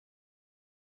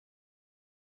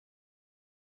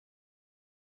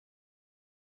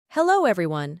Hello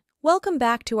everyone, welcome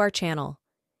back to our channel.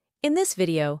 In this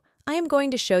video, I am going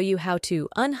to show you how to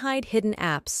unhide hidden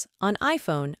apps on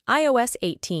iPhone iOS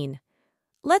 18.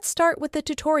 Let's start with the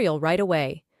tutorial right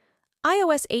away.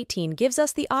 iOS 18 gives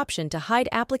us the option to hide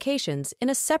applications in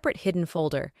a separate hidden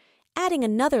folder, adding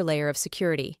another layer of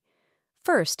security.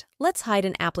 First, let's hide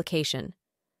an application.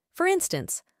 For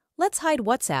instance, let's hide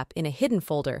WhatsApp in a hidden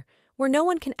folder where no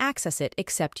one can access it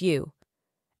except you.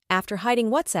 After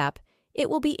hiding WhatsApp, it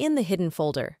will be in the hidden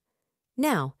folder.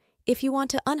 Now, if you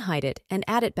want to unhide it and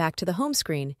add it back to the home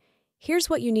screen, here's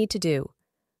what you need to do.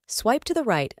 Swipe to the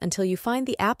right until you find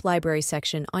the App Library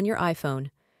section on your iPhone.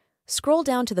 Scroll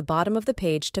down to the bottom of the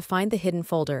page to find the hidden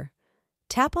folder.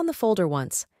 Tap on the folder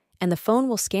once, and the phone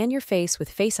will scan your face with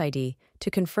Face ID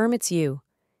to confirm it's you.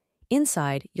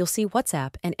 Inside, you'll see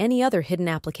WhatsApp and any other hidden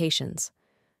applications.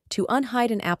 To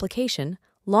unhide an application,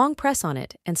 long press on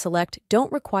it and select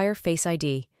Don't Require Face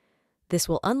ID. This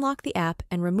will unlock the app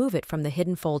and remove it from the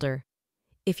hidden folder.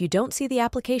 If you don't see the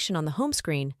application on the home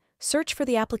screen, search for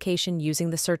the application using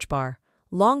the search bar.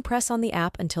 Long press on the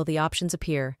app until the options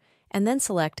appear, and then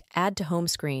select Add to Home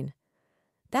Screen.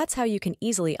 That's how you can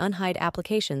easily unhide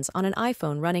applications on an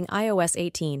iPhone running iOS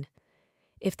 18.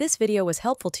 If this video was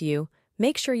helpful to you,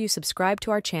 make sure you subscribe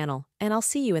to our channel, and I'll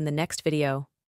see you in the next video.